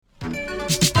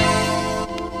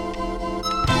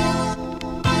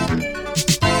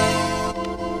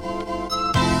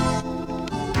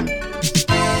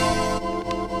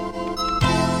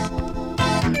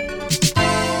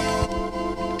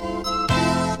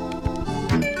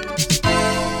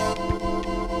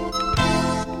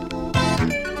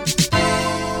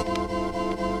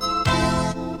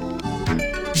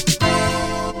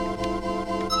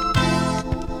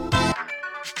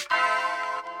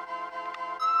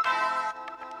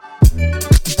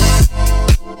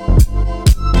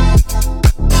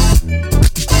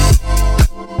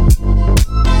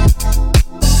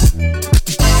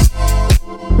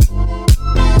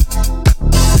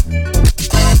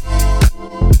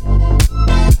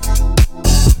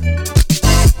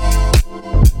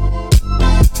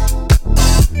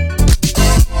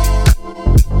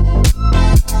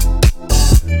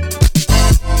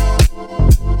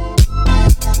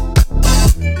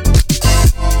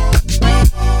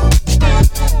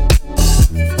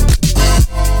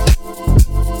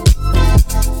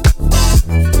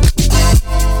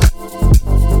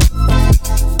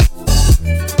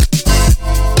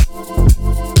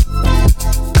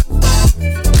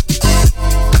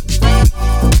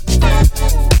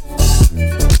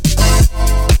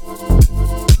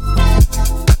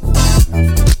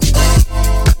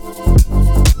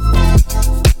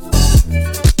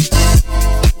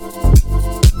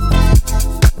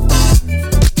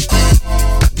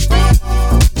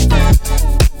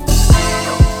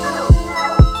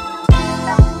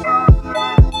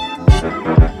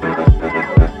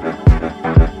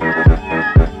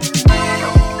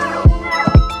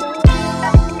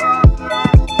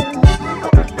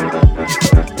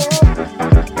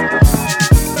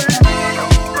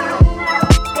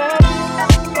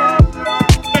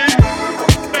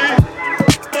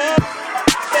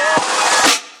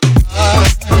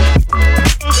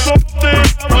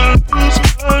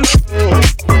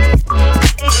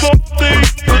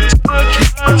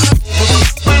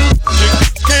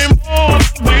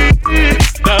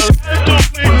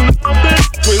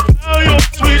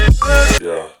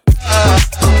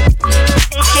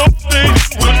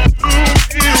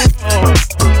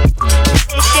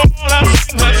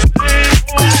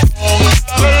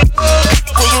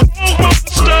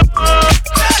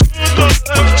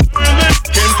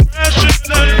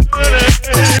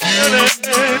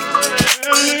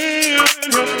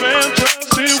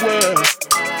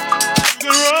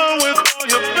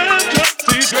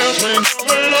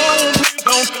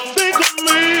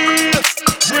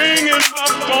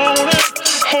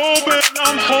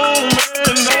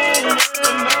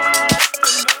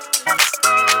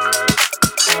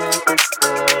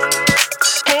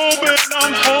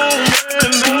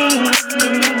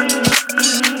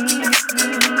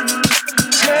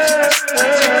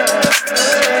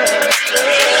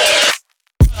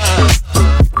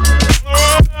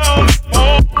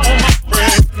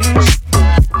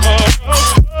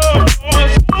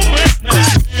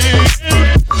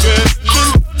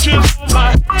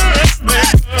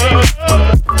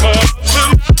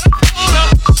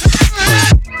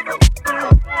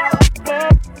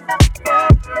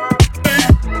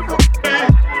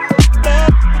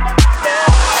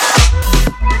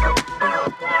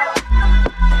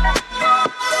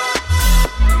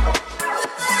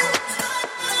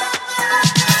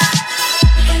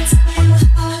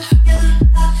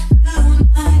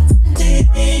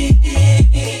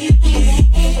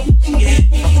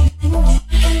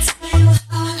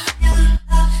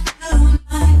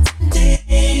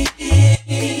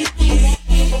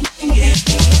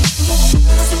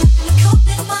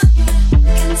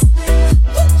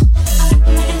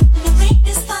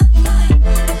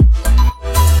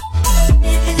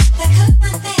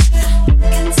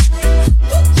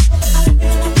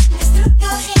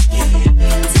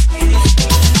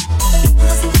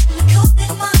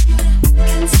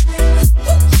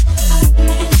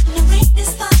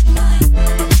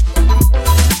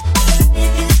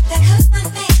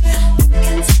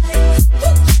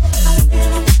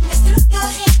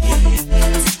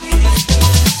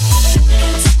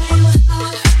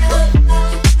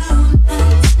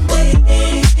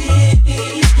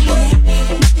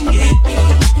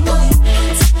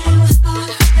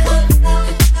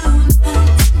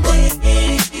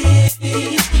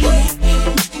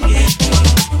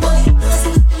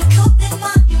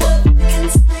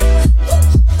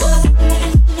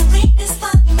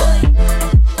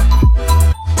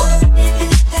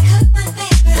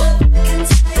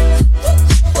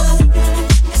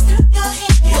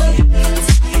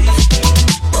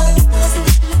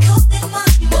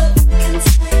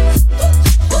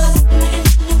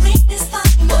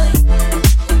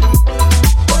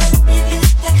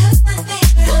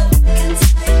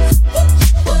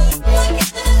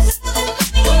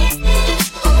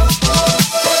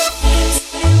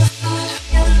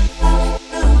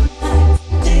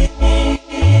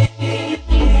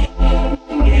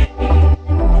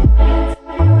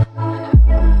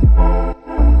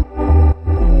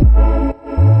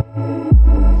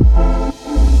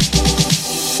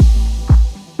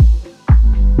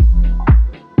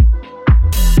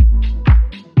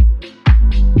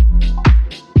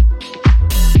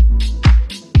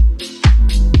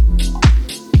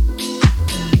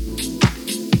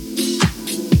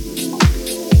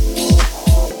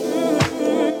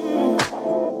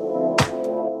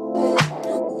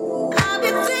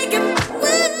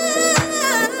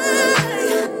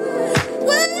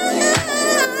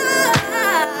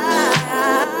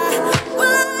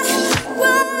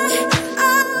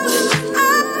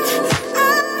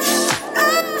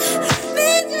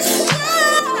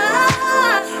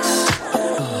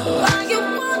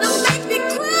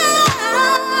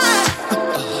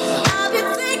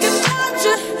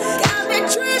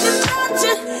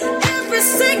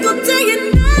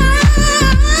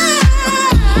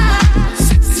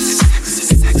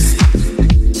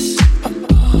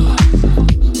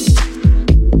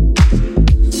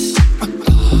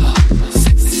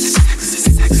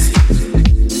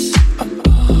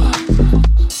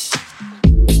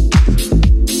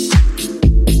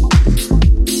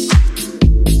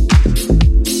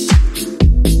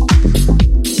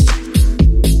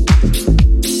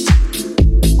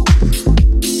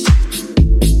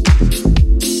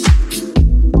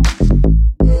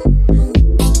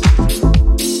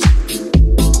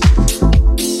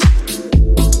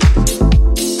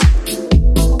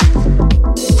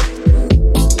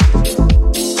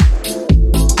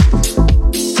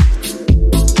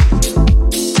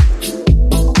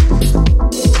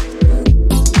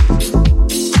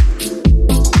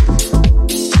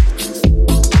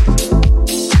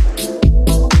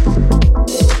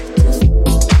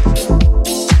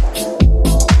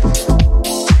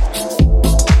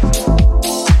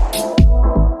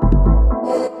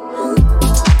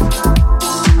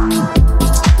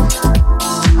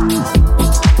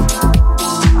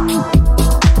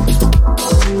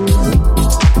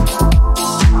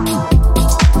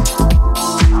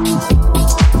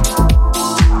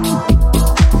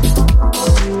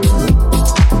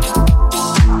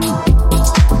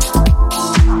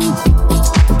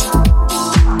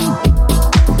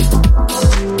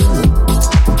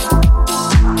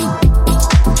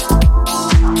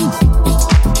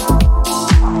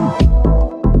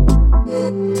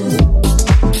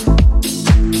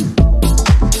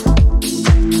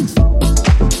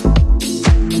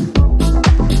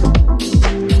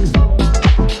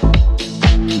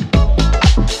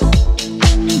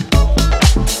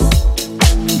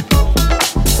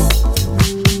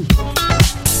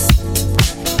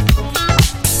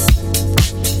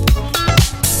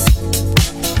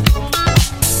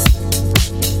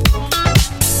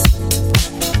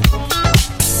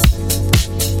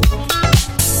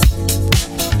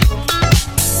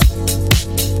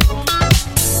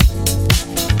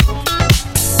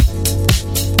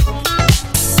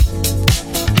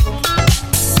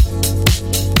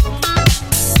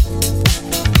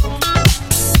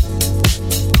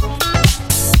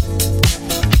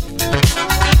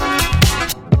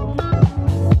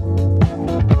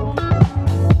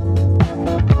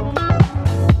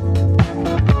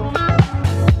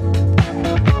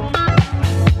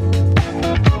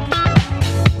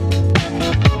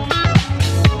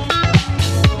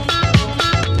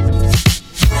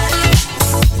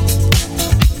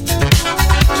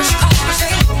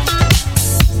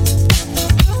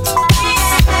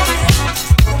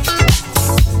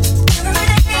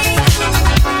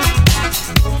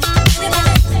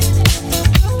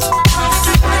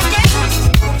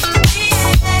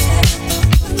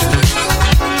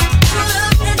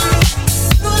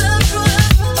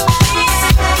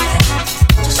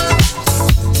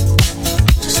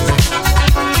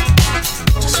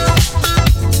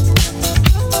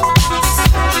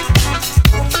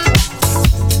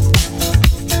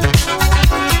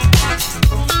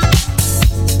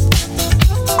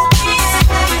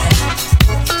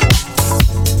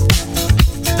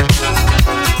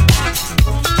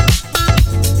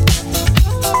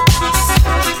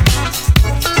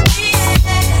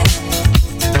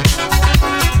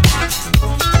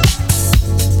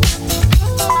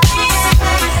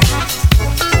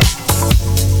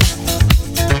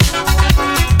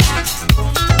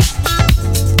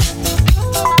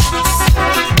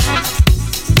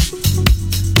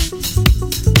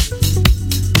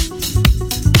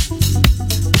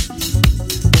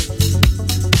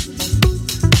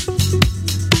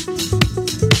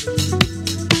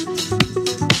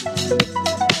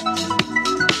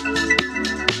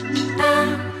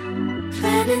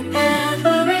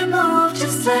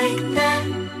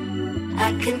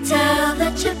can tell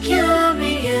that you're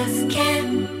curious.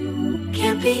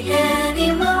 Can't be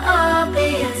any more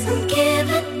obvious. I'm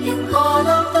giving you all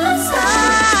of the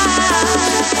signs.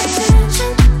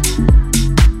 Attention.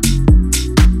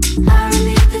 I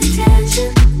relieve the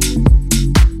tension.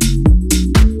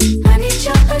 I need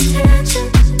your attention.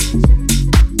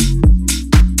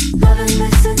 Loving the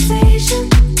sensation.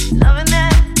 Loving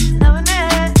that, loving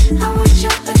that. I want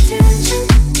your attention.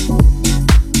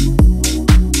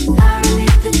 I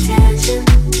relieve the tension.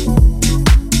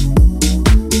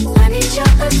 I need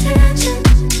your attention.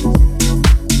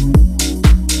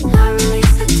 I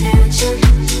release the tension.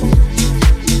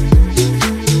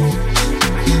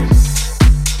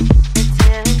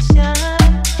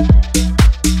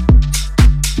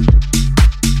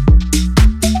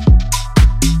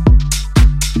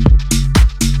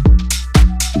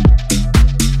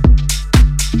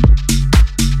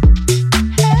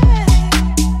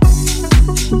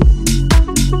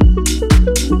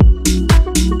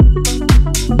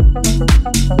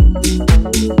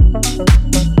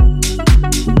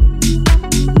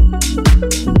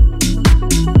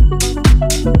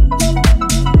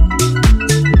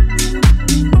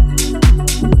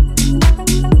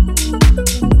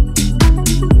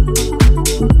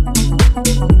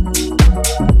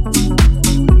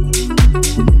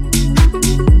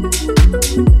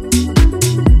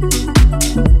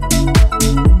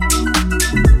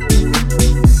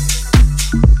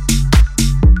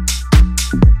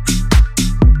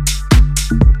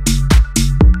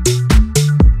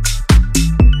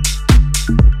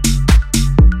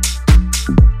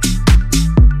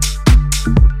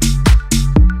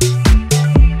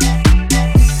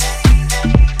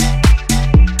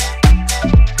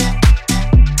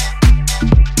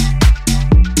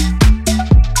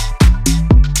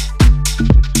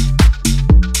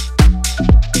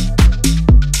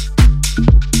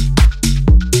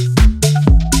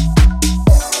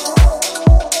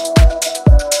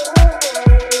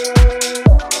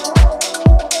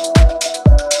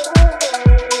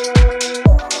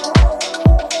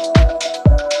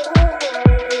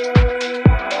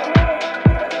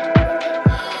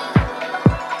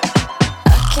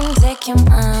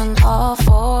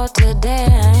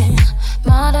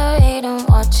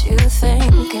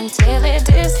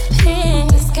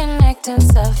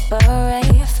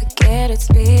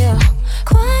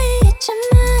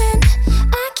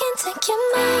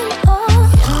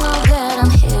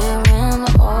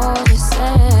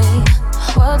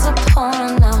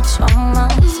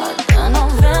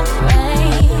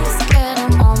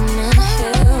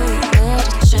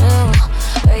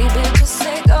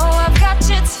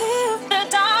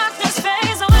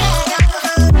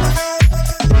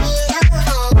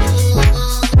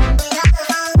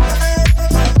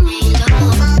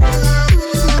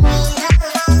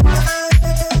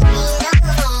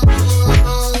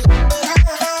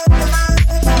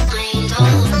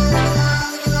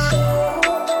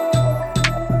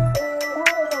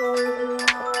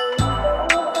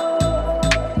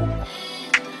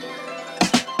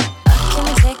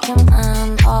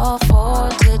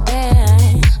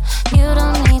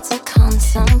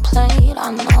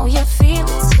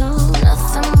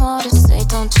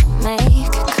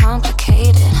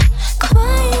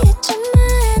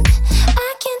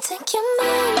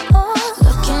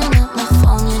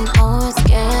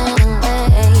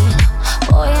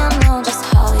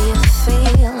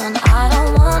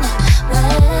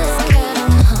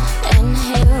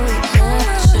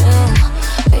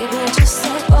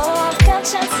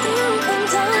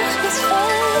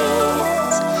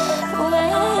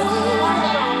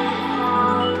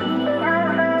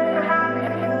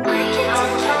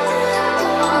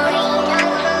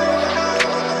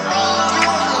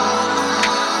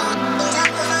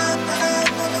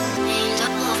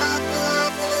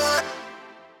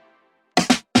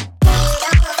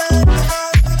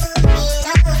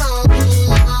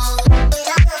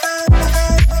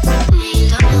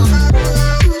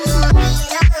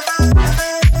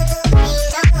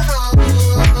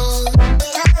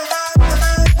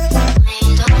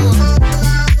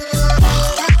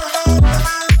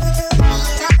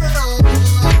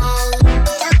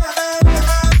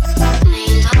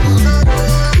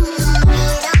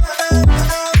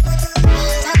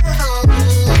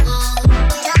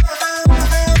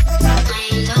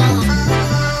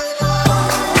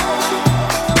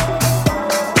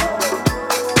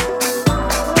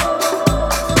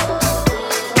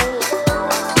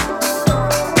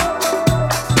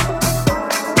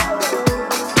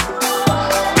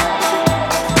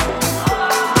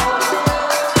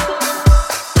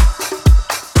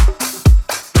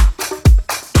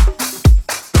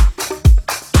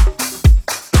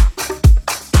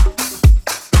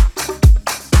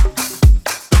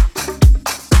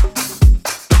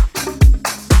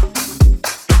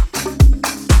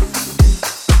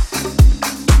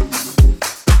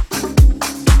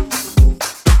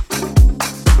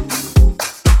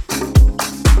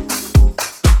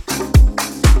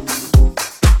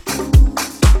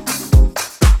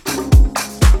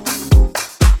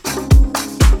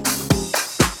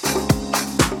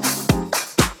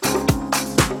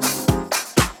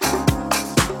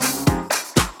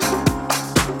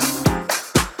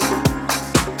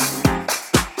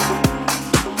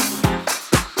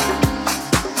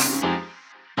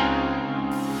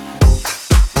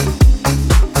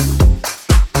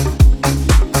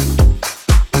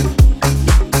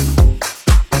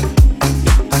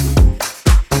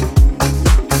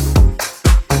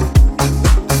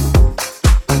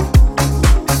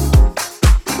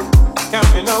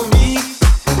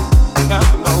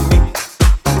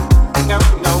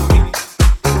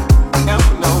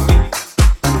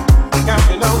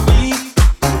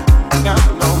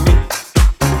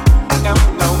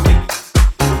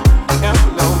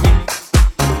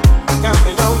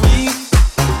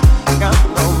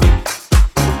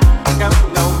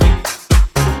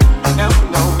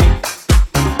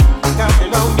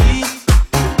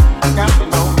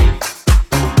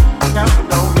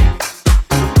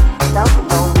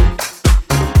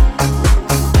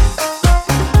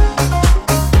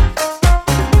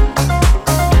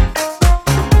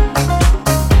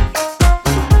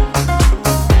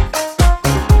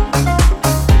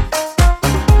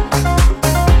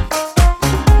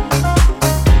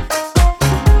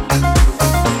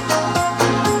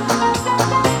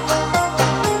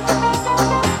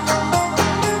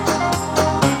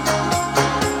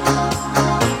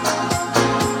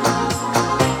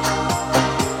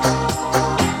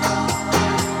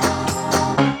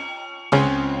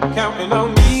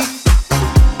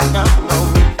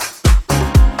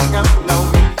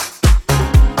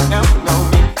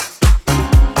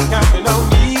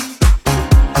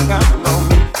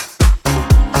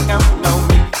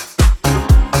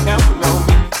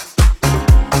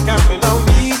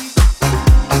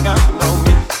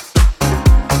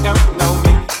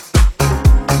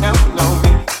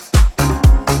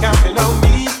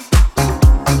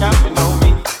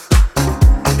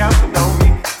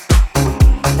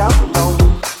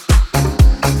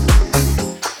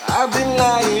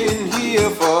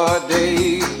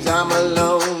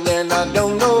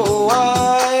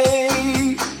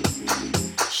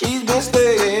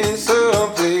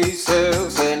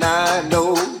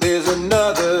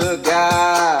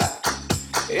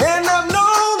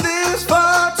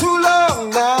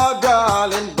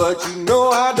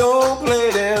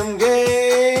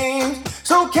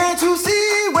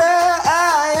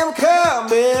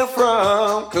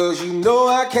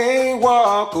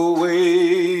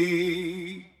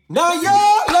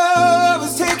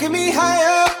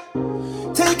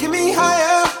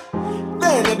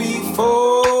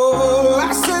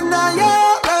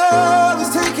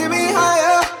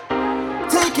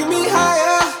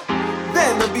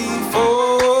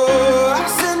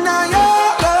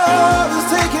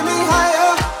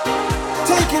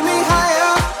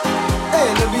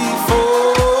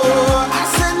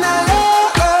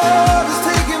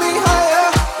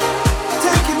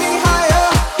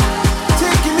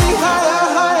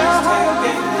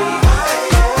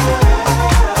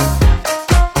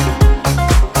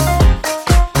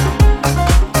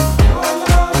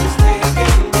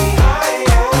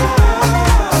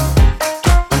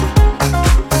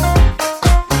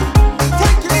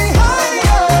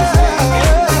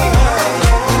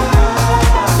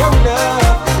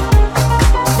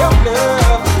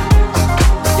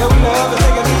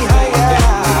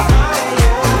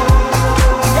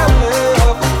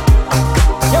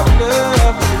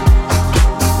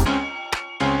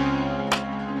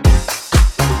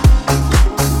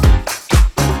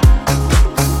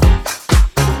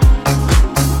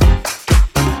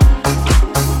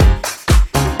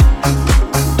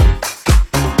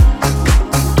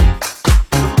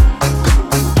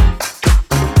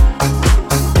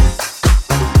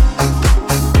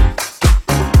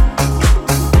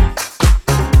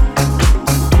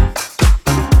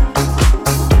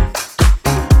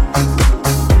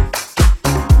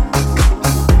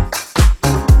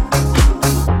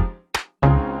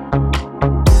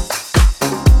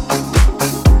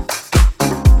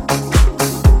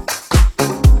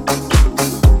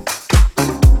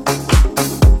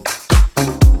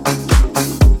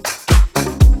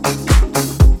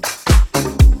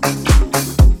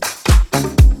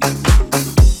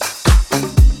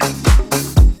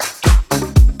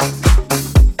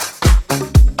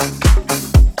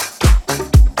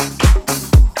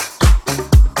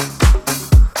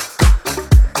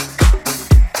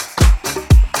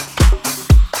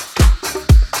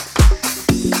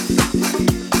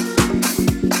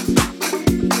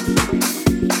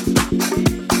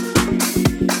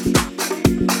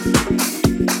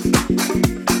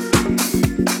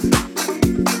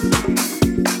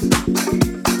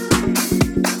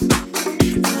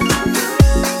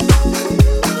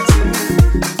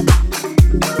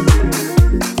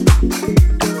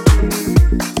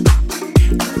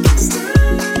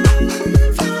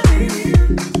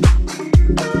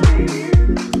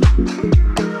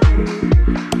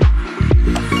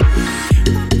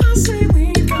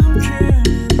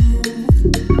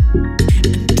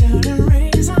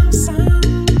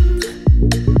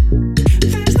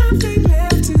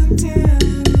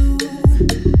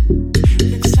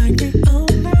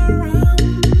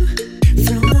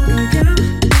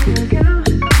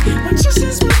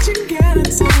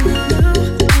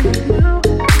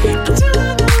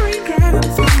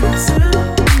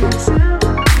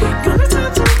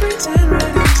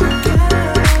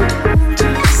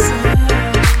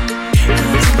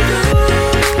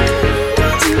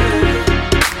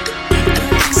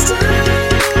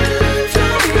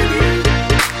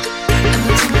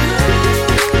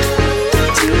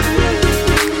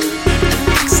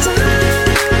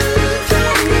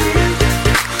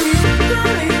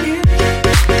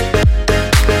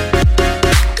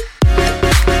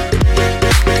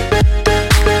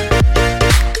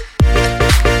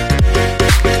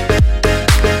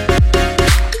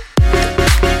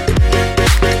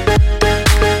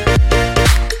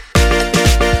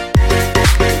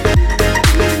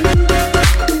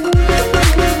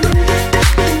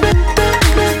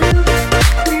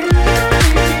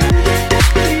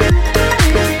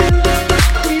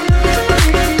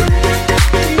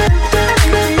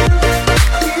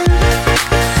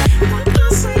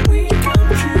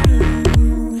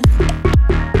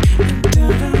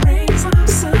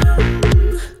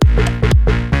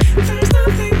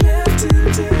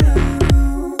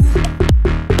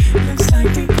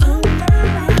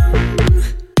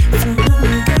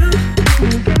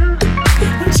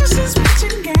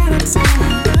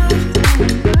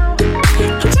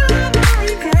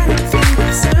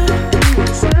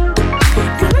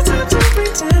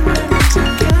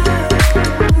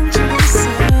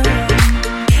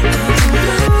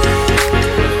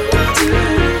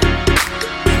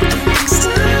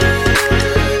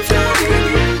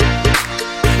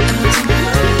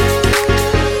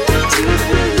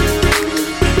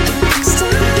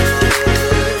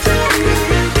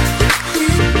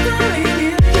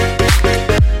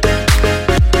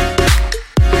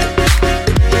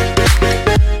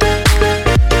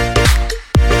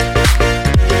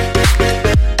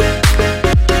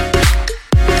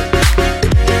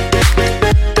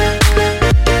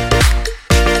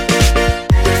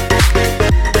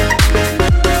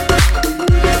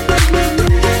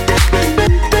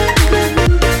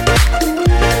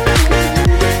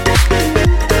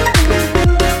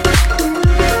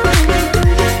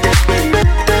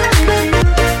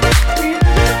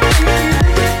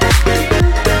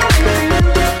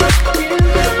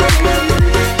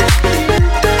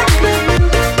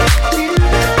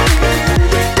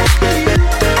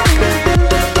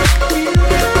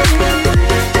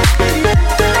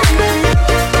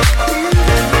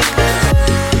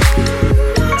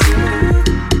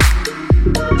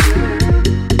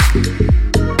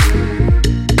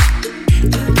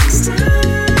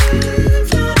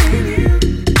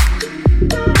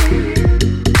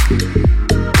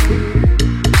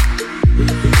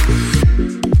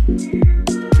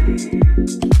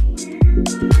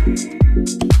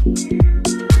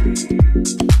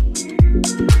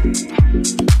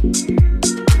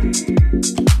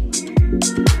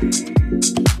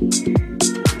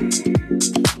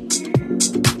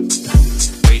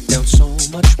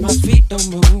 don't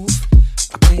move.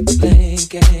 I played the blame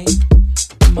game,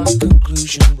 and my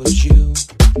conclusion was you.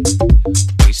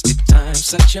 Wasted time,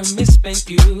 such a misspent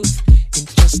youth. In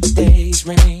just a day's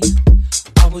rain,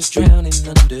 I was drowning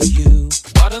under you.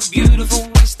 What a beautiful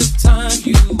waste of time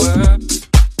you were.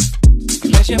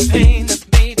 Pleasure, pain that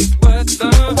made it worth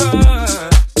the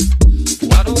hurt.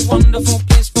 What a wonderful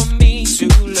place for me to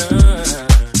learn.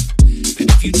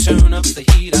 And if you turn up the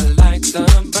heat, I like the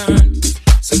burn.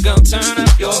 So go turn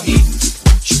up your heat.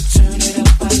 Won't you turn it up?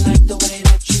 I like the way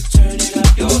that you turn it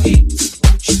up. Your heat.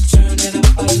 Won't you turn it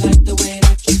up? I like the way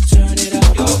that you turn it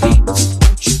up. Your heat.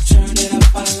 Won't you turn it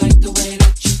up? I like the way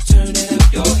that you turn it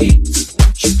up. Your heat.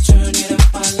 Won't you turn it up?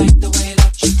 I like the way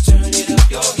that you turn it up.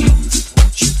 Your heat.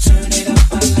 Won't you turn it up?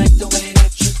 I like the way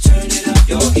that you turn it up.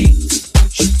 Your heat.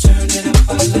 Won't you turn it up?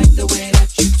 I like the way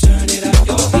that you turn it up.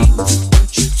 Your heat.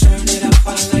 Won't you turn it up?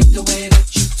 I like the way that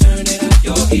you turn it up.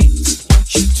 Your heat.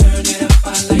 Won't you turn it up?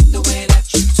 I like the way that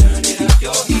you turn it up.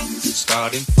 Your heat.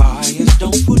 Starting fires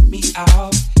don't put me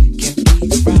out. Can't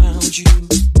be around you,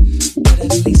 but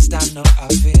at least I know I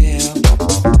feel.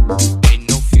 Ain't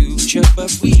no future,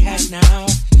 but we have now.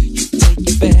 You take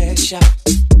your best shot,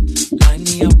 line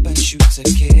me up and shoot to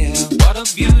kill. What a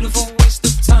beautiful waste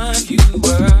of time you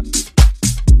were.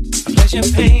 Pleasure,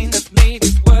 pain that made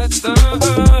it worth the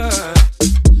hurt.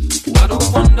 What a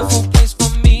wonderful place for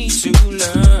me to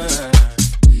learn.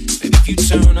 And if you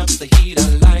turn up the heat, I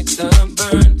like the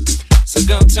burn. So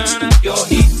go turn up your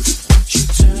heat. Won't you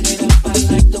turn it up? I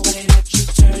like the way that you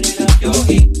turn it up. Your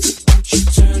heat. Won't you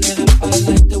turn it up? I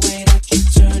like the way that you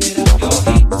turn it up. Your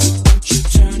heat. Won't you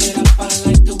turn it up? I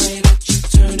like the way that you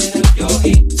turn it up. Your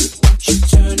heat. Won't you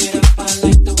turn it up?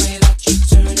 I like the way that you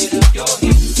turn it up. Your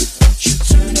heat. Won't you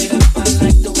turn it up? I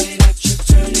like the way that you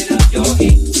turn it up. Your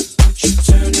heat. Won't you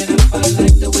turn it up? I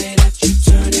like the way that you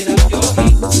turn it up. Your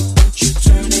heat. Won't you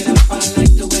turn it up? I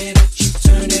like the way that you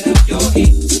turn it up. Your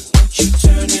heat. Won't you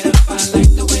turn it up? I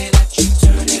like the way that you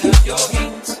turn it up. Your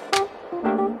heat.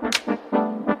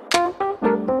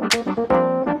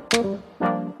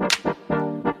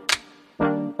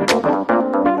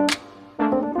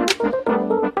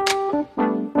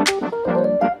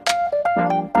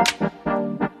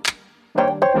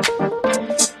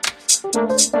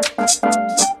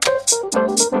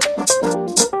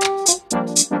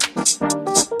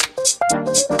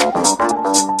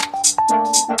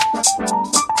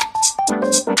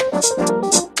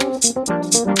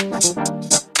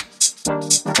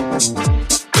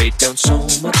 Weight down so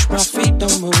much, my feet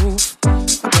don't move. I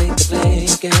played the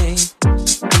blame game,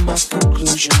 and my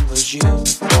conclusion was you.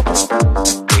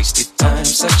 Wasted time,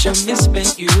 such a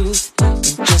misspent youth.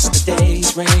 In just a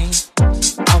day's rain,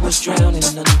 I was drowning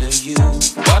under you.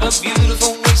 What a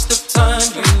beautiful waste of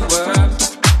time you were.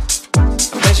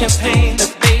 Pleasure, pain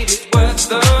that made it worth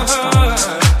the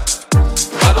hurt.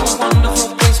 What a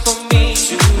wonderful place for me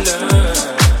to learn.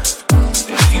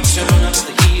 If you turn up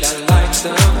the heat, I like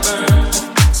the burn.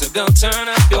 So go turn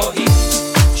up your heat.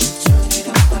 You turn it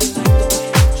up, I like the way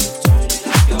that you turn it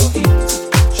up. Your heat.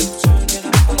 You turn it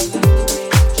up, I like the way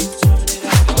that you turn it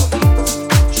up. Your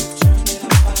heat. You turn it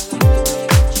up, I like the way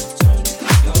that you turn it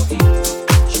up. Your heat. You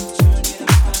turn it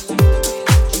up, I like the way that you turn it up.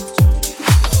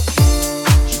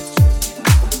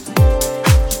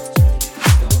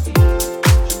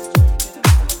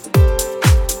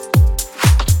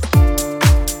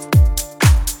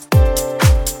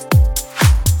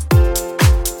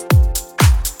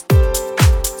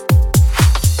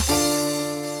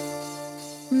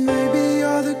 Maybe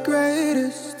you're the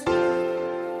greatest.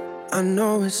 I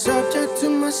know it's subject to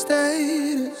my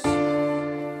status.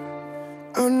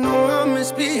 I know I'm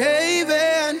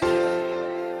misbehaving.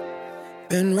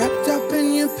 Been wrapped up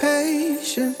in your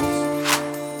patience,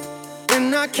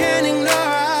 and I can't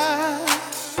ignore.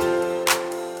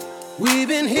 We've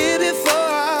been here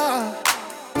before.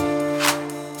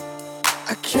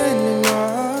 I can't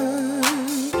ignore.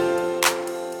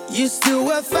 You still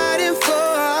worth fighting for.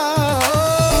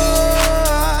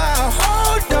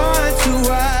 Hold on to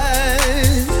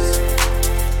us.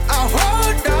 I'll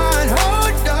hold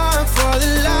on for the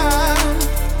love.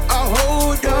 I'll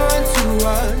hold on to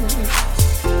us.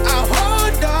 I'll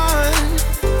hold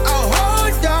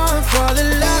on for the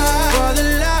love, for the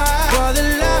love.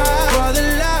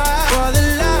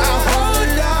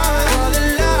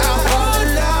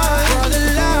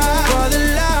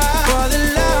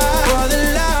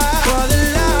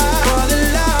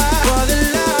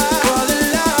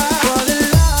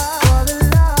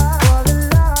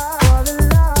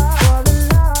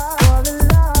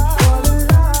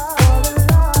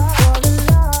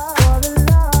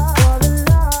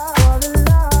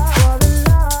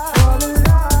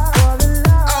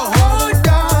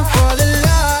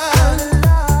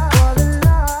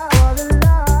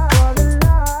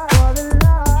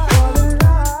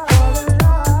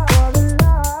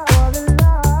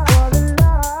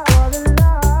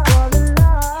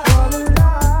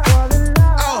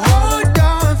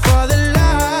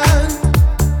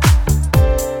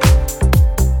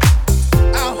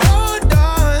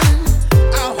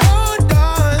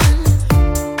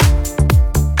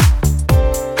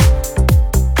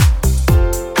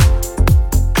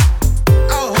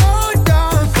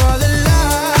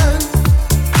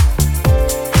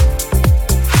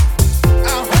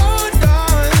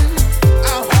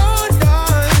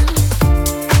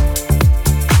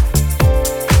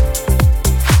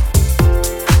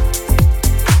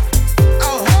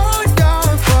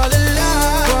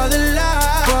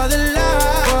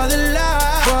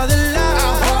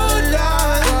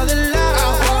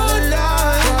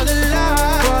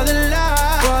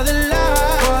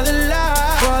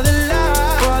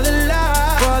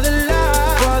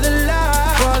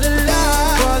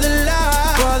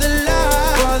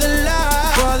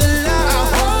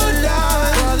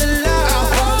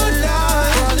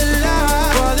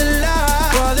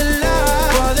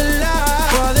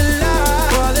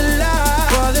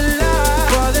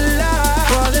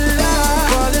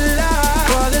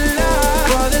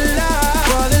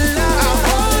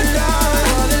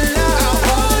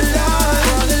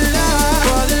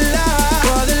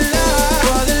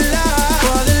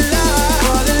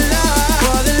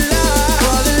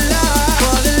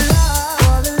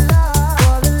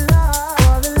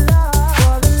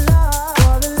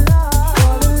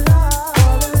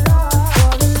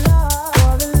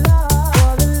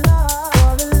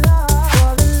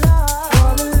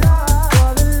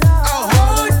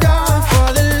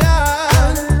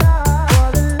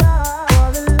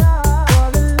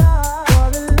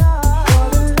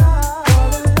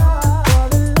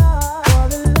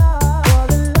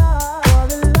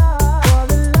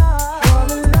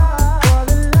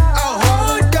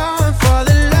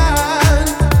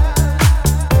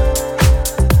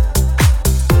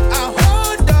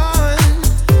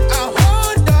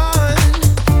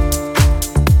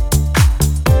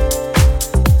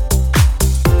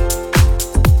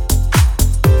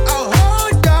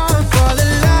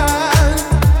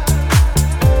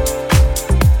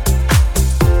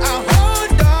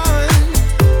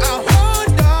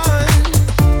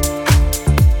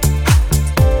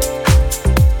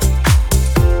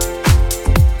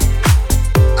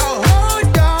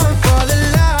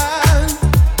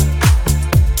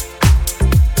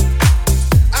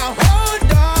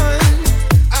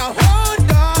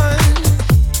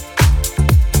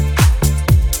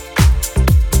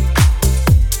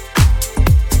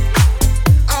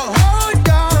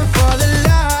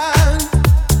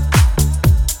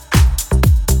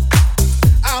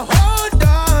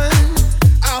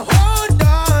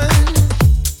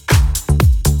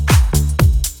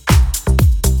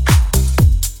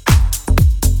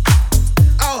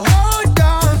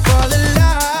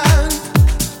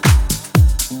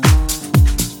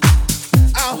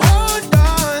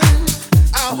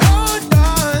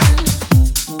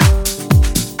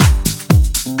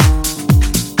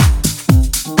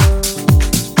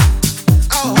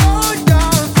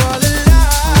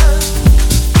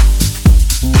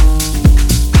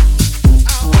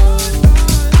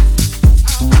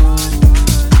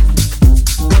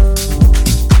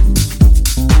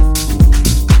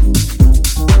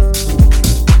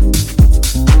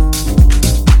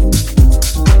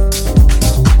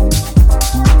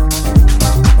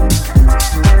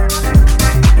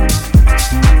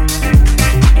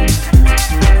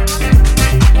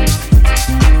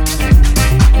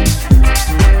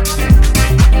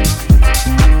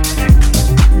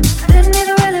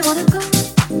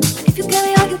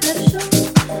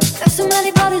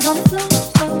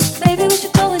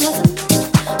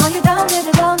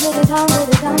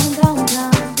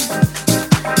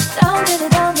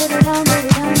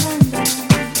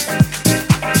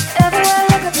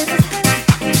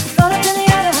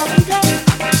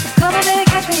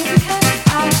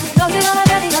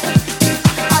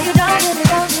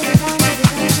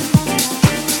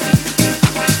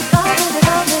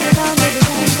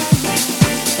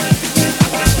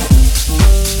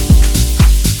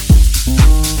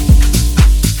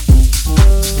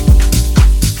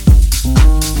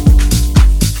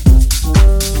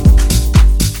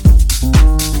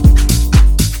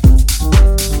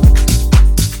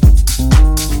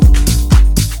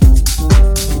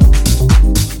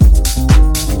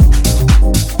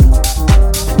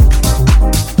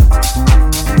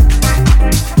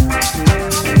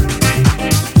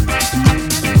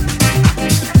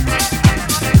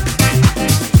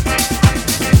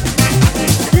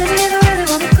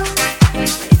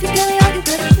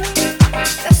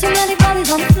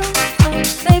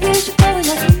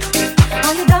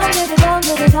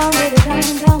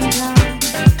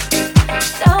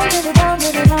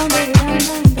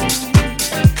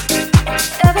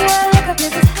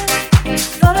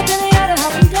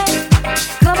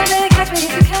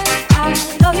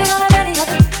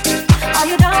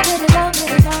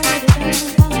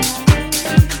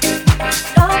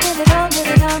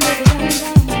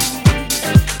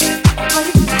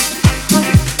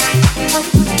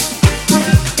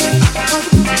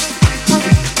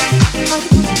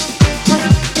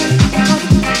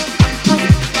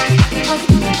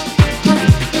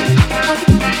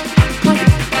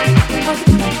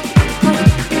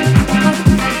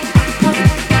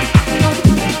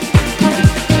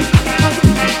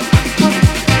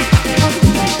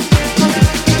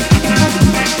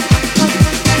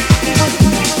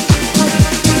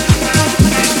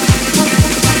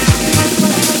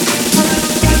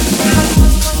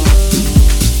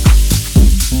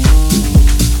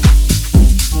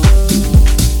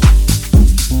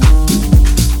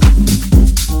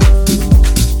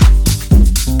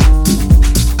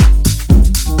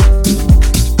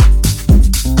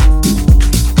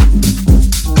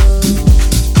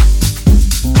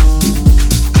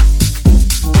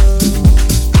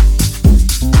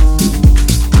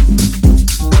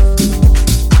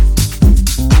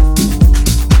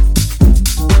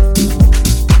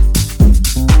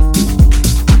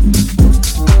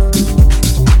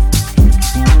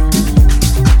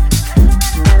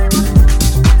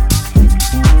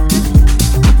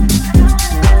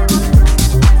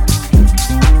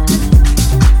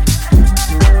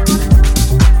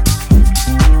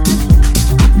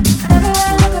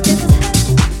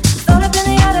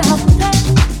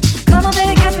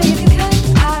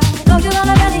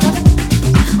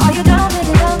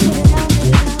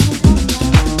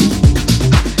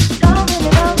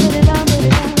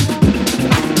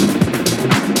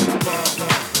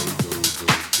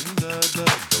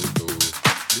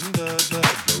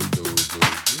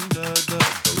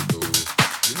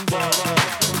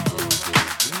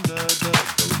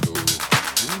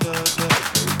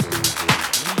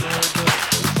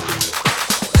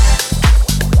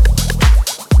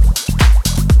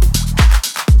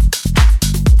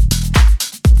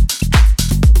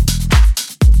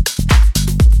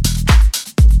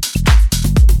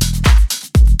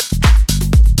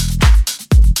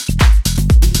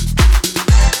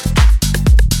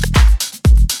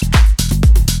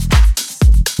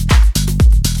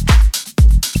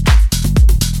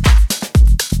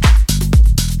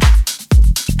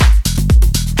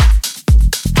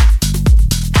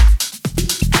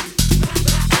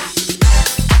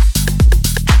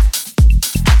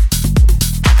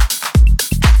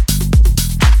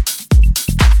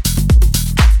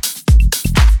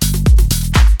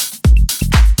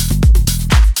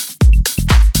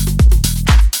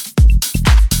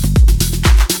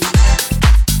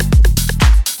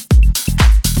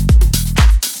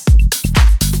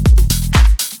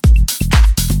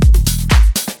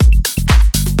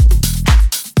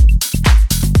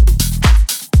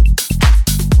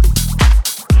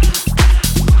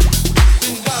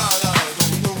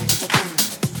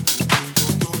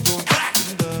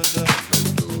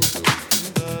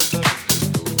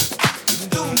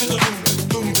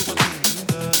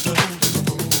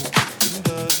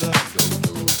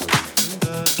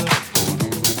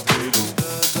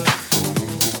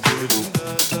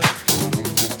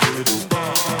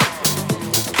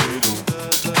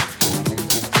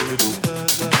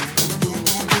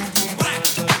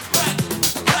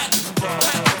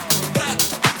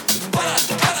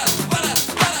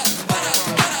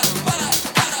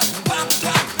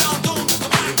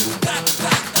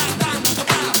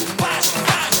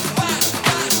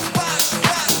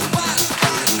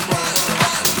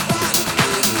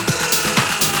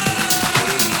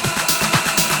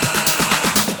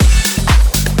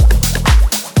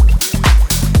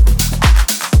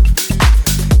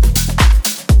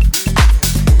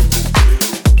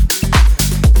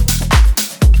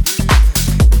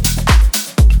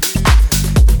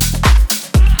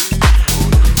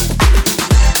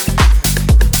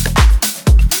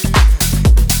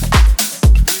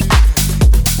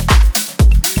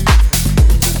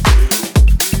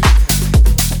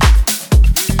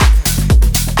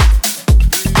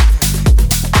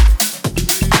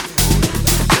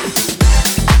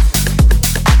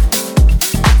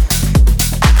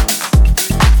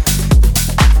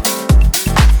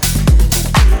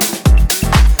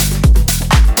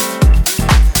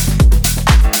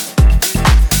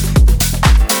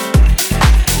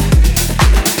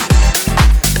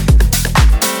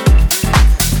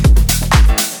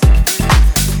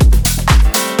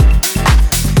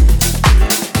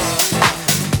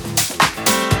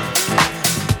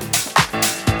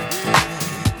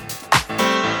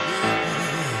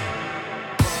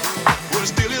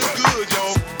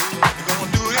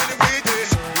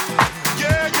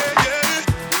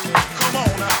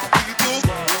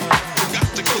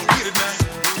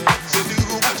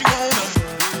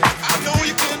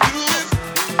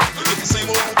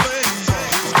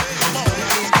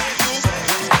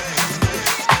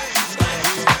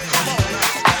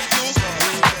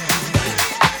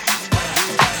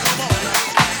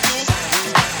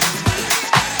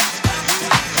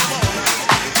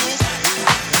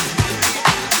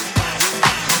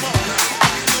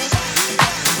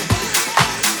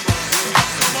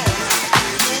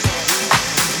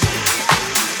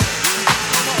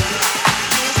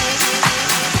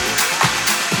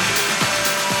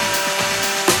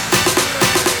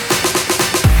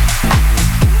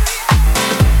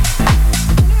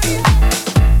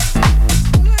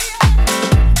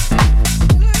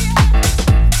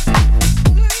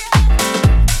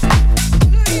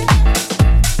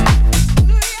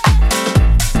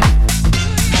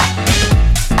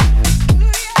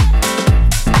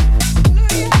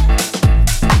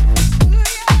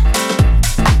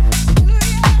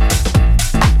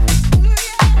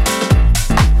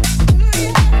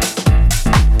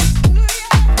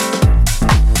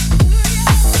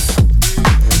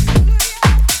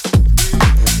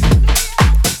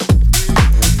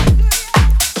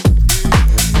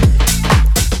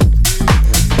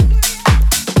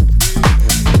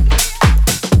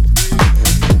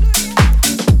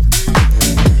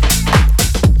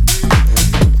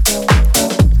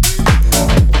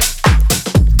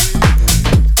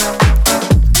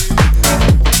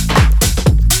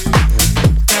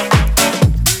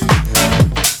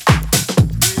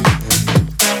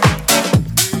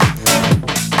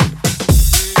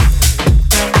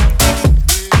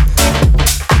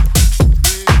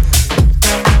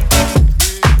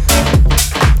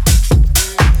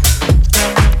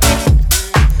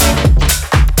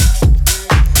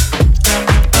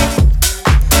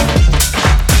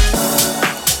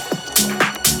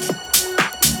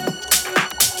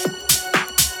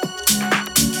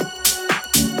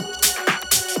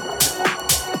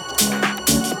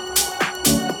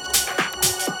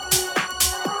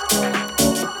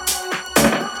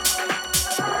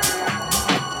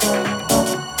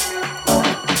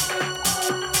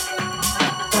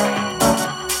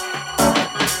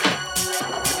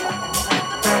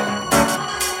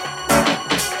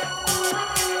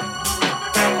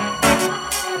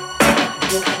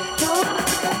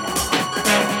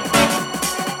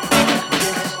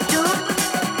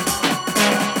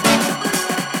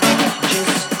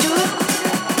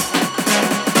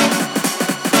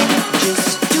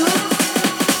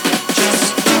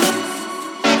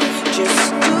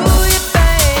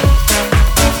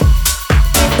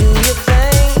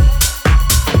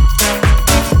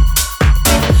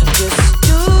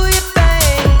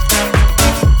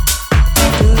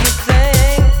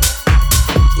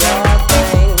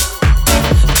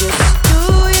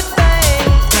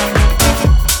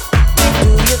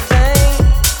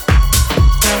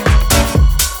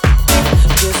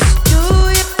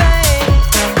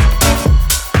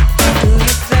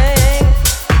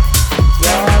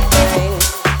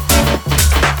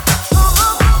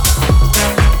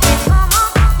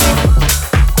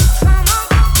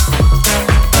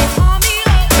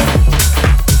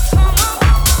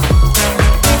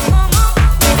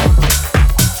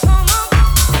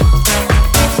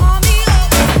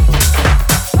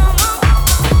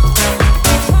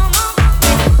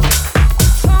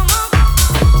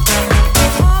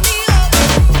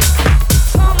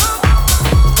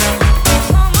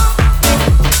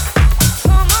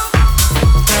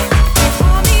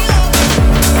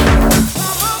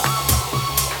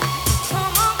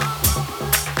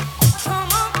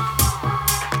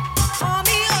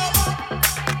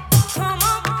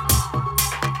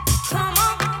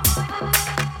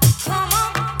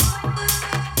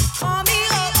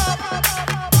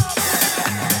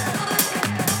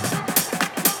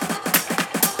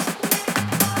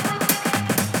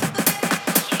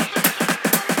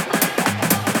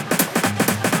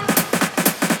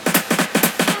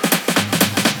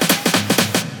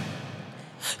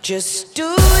 Just do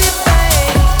your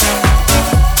thing.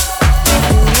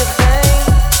 Do your thing.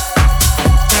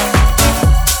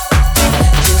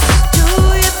 Just do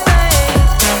your thing.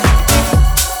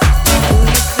 Do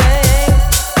your thing.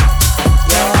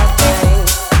 Your thing.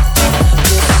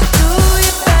 Just do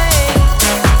your thing.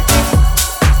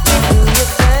 Do your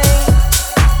thing.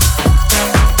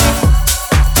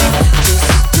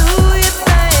 Just do your thing. Do your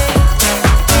thing.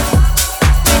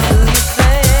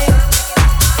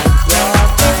 Your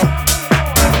thing.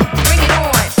 Bring it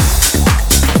on.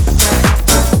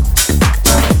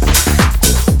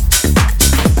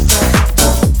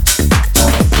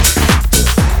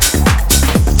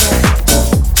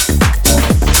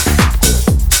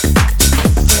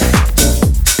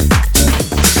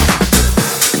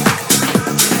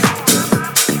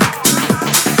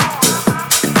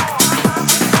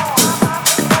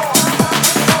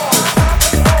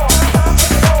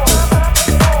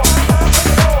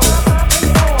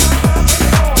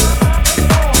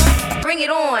 Bring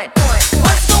it on.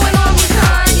 What's going on,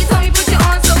 Mikan? You told me put you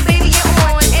on, so baby you're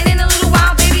on. And in a little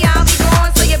while, baby I'll be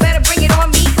gone, so you better bring it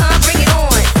on, Mikan. Bring it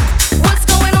on. What's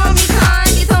going on,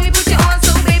 Mikan? You told me put you on,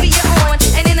 so baby you're on.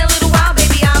 And in a little while,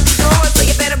 baby I'll be gone, so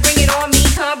you better bring it on,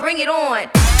 Mikan. Bring it on.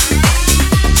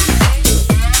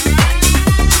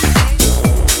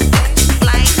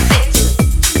 Like this.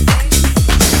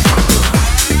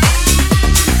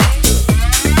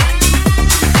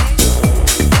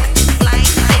 Like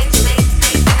this.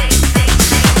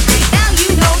 Now you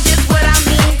know just what I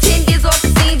mean. 10 years off the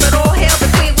scene, but all hell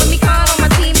between. With me calling on my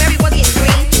team, everyone getting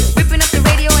green. Ripping up the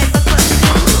radio and the club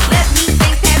scene. Let me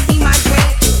think, pass me my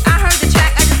drink. I heard the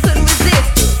track, I just couldn't resist.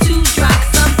 To drop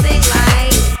something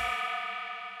like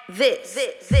this.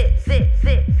 Like this. Like this.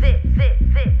 Like this.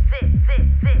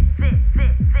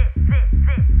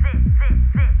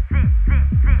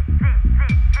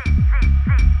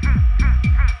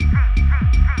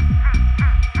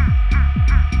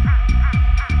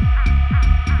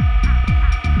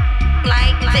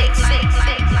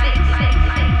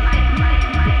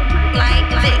 Like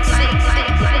this.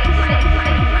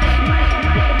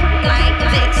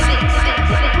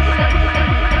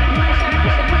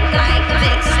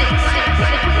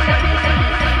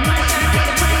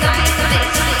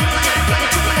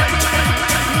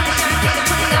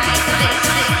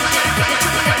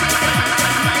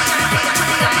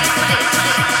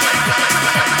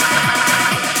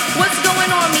 What's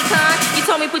going on, Mikan? You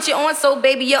told me put you on, so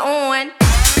baby you're on.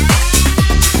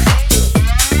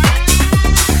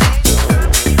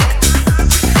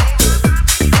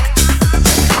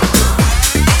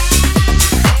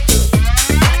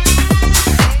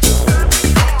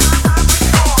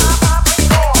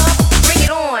 Bring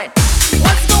it on.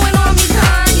 What's going on,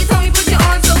 Mikan? You told me put you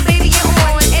on, so baby you're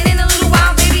on. And in a little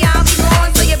while, baby I'll be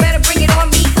gone, so you better bring it on,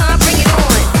 Mikan. Bring it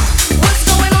on. What's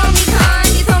going on, Mikan?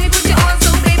 You told me put you on,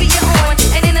 so baby you're on.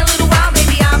 And in a little while,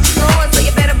 baby I'll be gone, so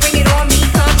you better bring it on,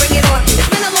 Mikan. Bring it on. It's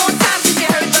been a long time since you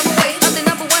heard double waist of the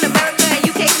number one America and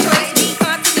UK choice.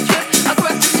 Mikan took a trip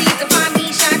across the seas to find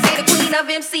me, Shantae, the queen of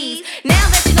MCs. Now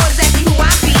that you know exactly who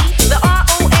I be, the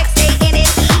ROXANNE,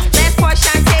 last part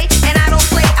Shantae, and I don't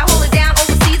play. I hold it down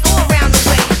overseas or around the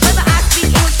way. Whether I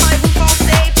speak English, probably we won't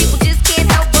say. People just can't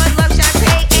help but love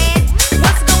Shantae. And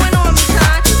what's going on,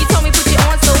 Mikan? You told me put you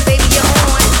on, so baby you're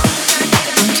on.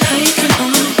 I'm taking on.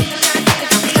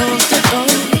 Close the door.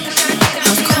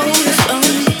 How cold is on.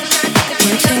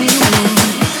 Can't take no more.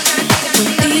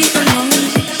 Don't be alone.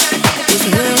 It's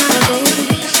where I go.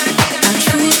 I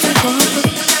choose to walk.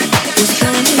 It's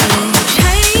journey long.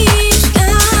 Change the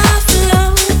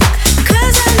flow.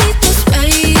 'Cause I need the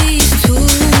space to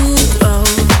grow.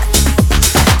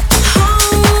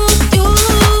 Hope you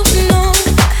know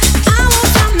I won't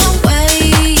find my way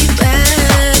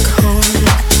back home.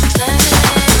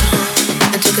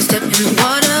 I took a step in the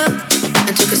water.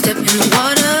 I took a step in the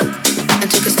water. I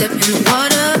took a step in the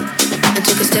water. I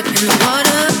took a step in the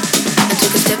water. I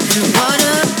took a step in the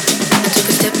water. I took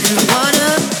a step in the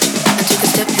water. I took a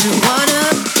step in the water.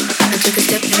 I took a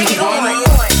step in Bring the it water. on.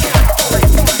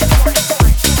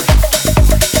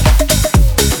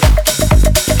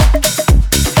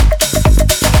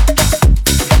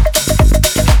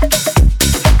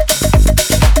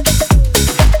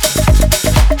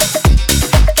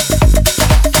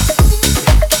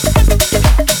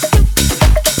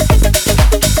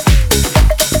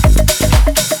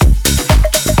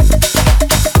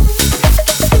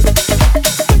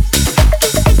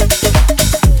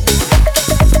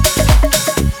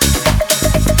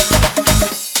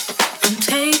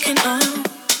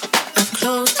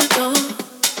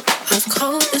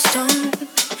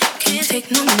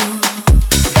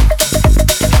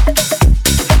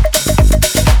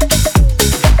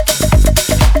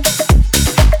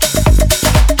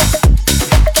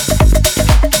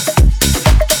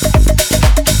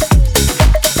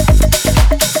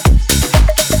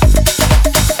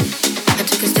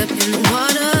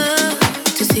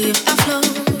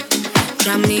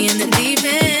 Drop me in the deep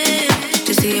end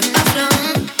to see if I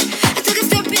float. I took a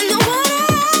step in the water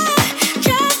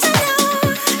just to know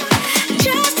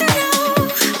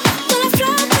will I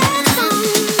float back home.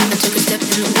 I took a step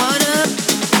in the water.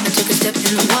 I took a step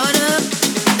in the water.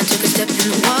 I took a step in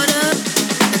the water.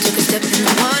 I took a step in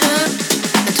the water.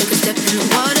 I took a step in the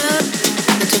water.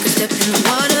 I took a step in the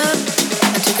water.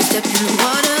 I took a step in the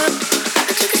water.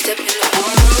 I took a step in the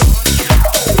water.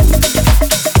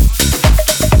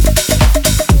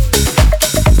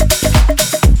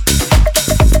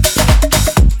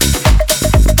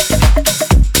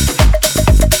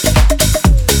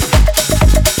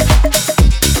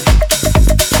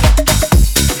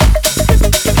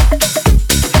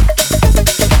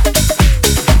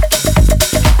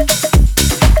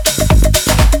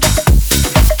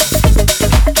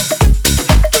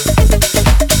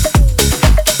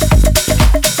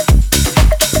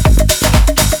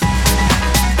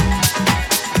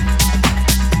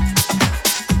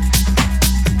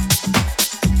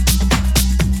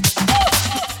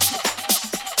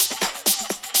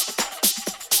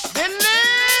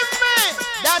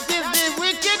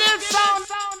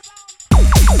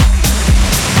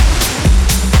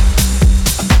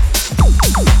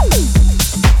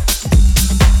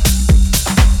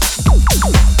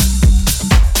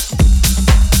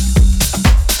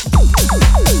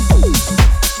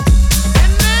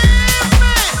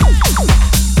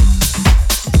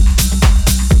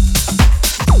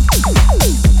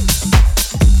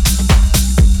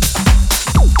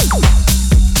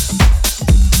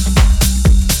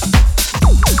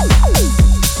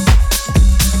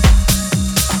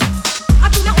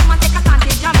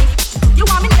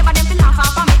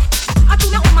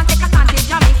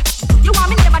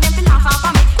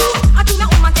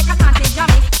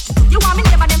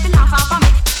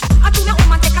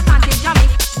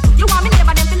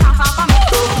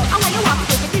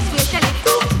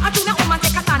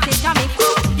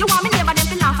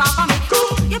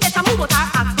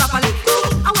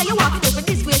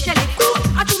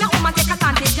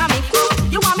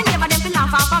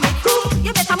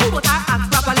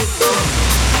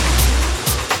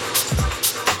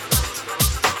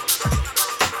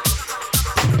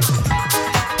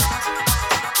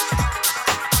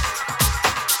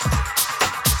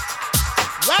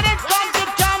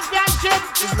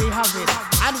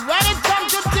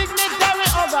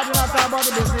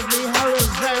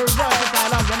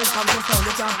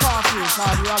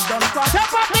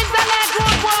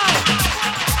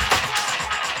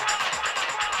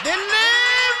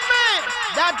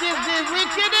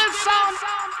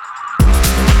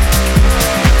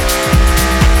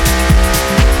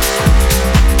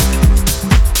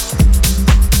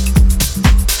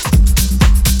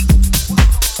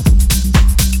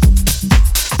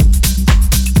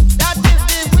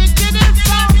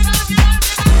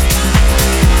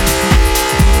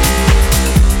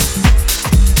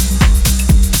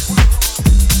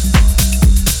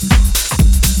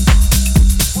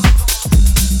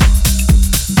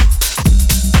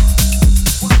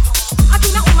 I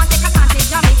do not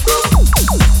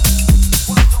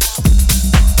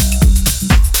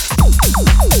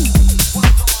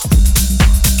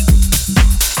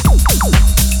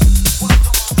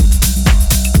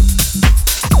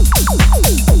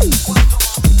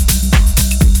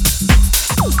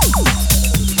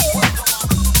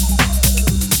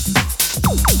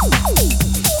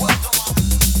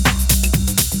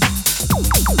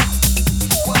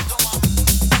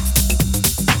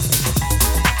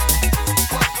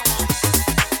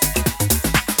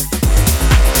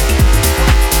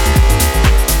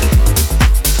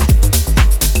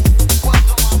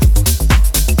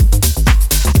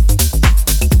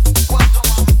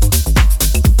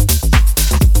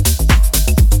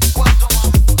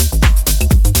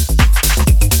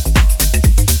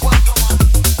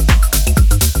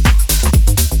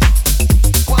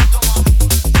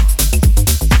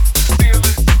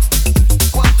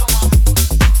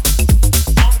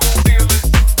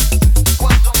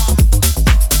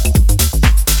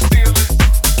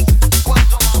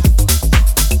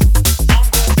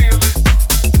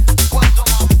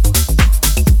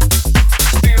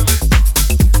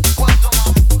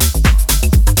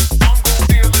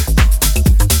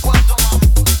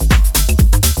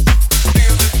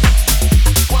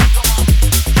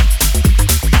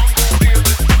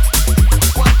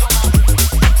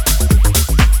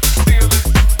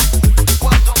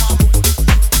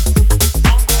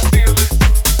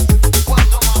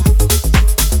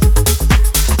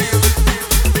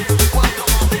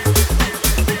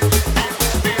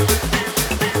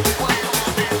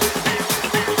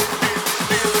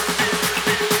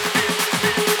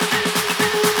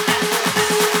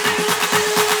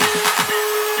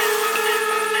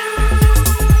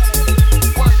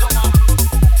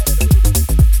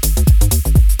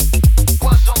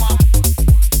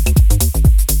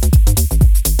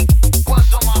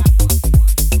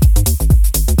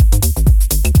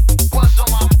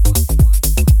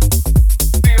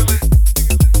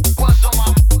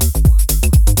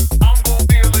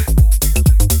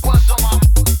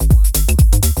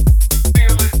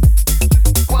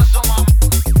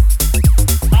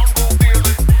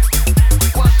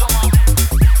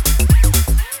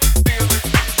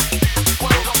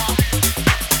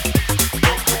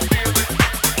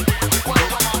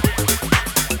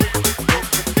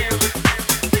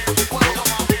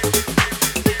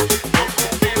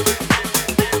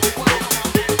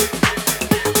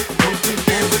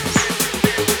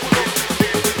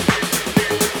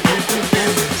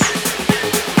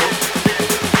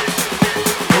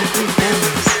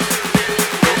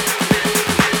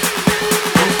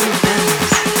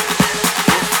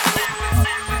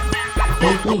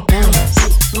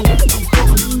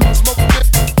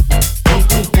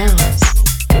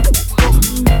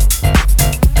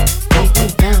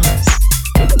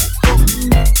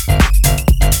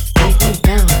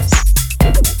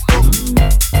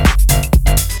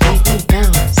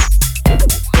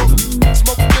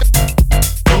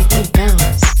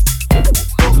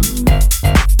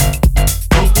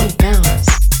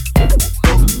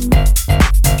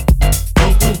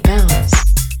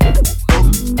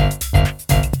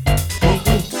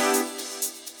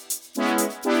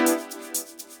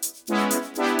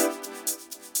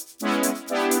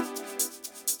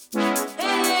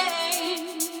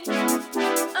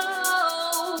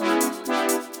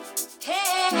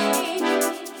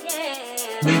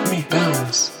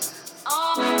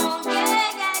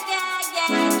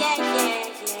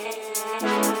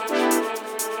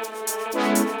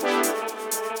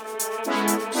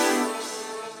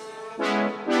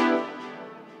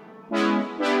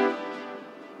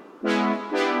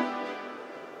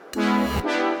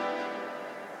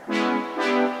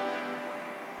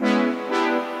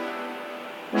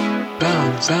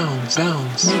bounce, bounce,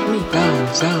 bounce, make me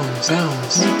bounce, bounce,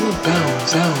 bounce, make me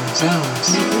bounce, bounce,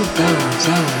 bounce, make me bounce,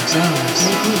 bounce, bounce,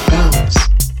 make me bounce.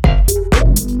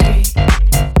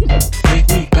 Make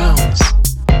me bounce.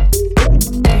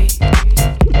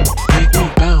 Make me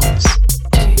bounce.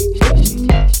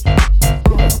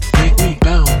 Make me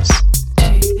bounce.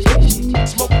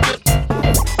 Smoke it.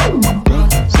 Bounce, bounce,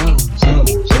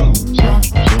 bounce,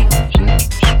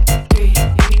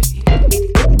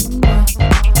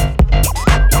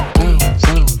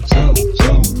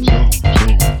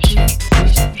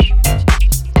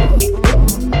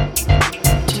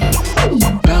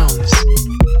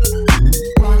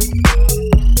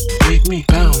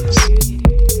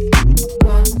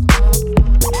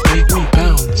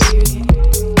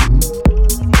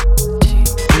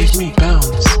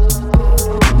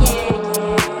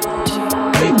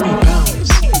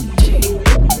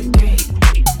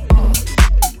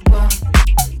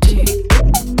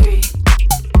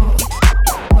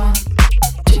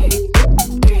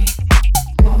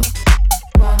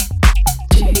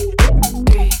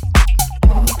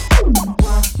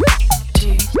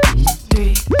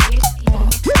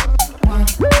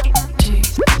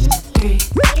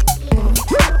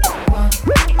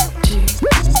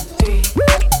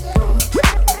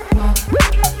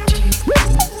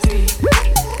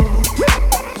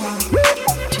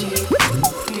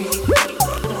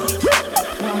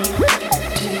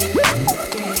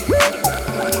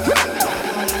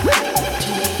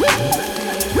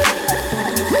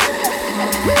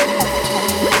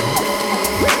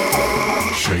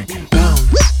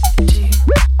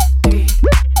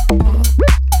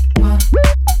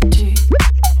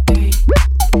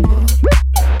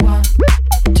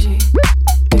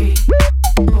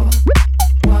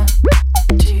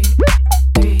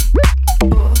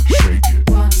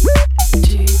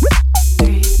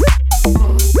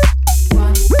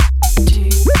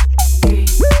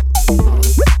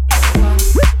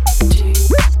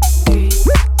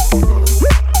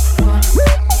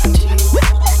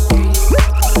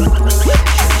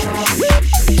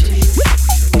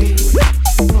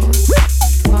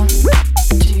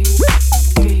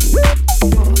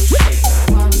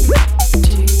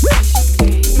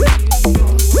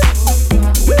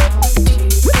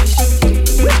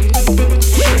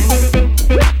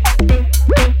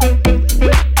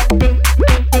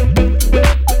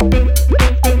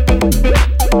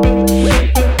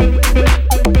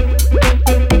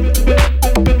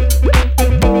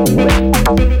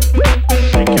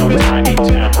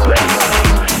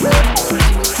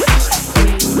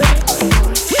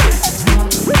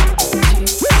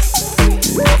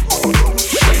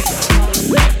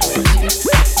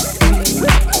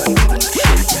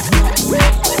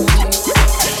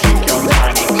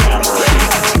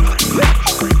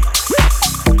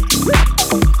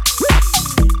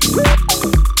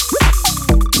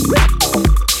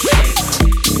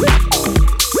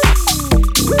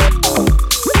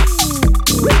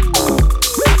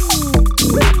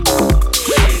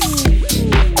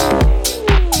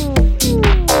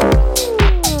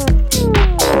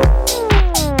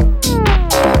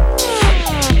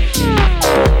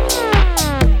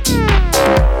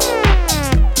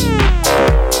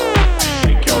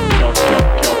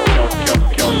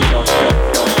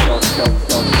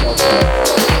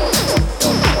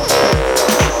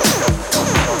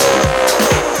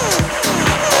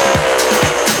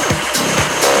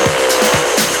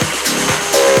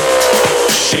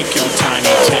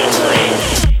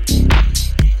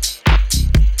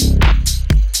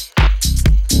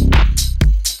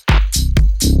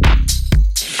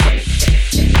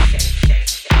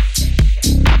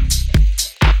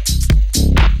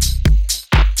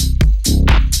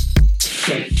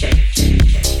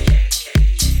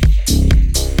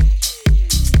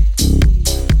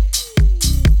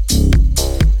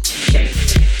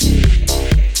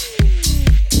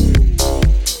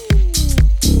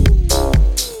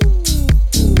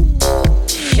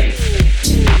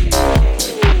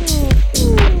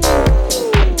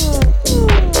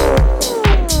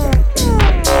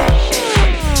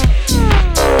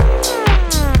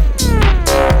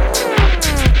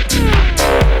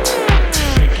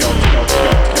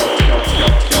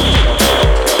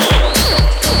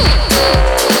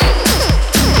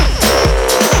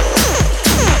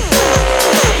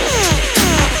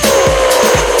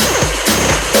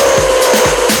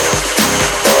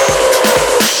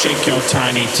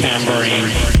 tiny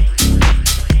tambourine.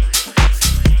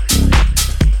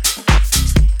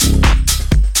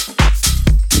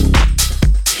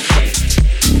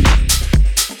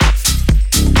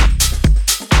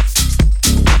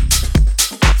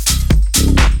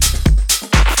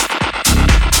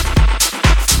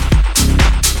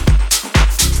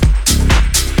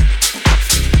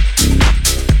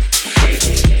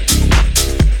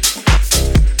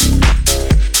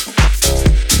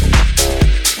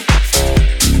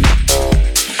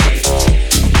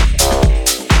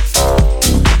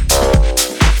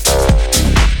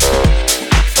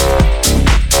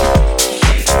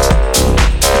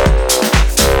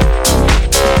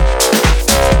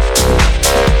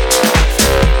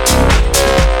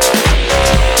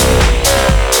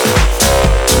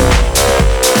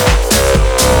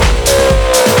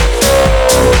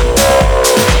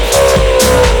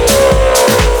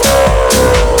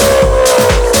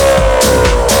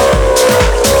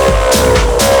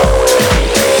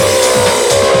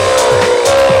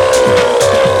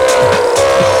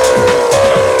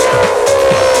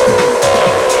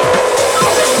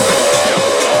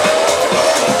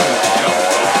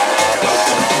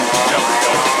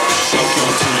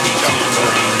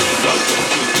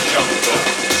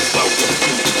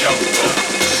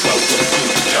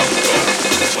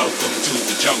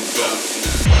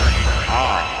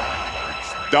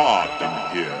 dark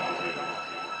in here.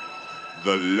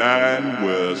 The land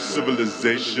where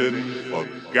civilization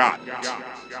forgot.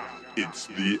 It's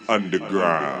the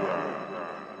underground.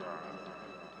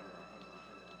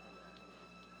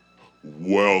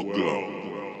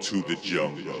 Welcome to the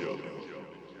jungle.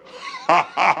 Ha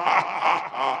ha ha ha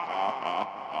ha ha.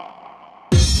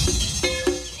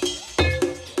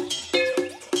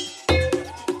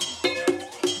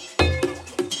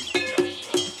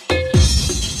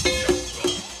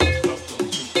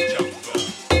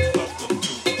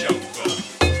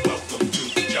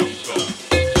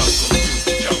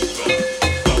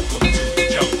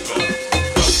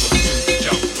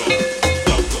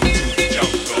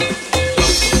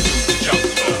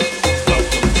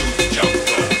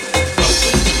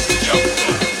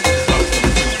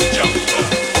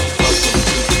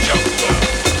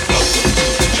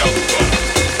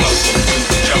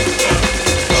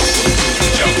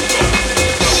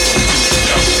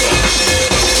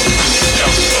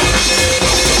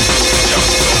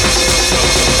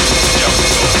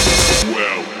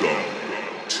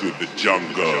 Welcome to the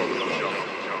jungle.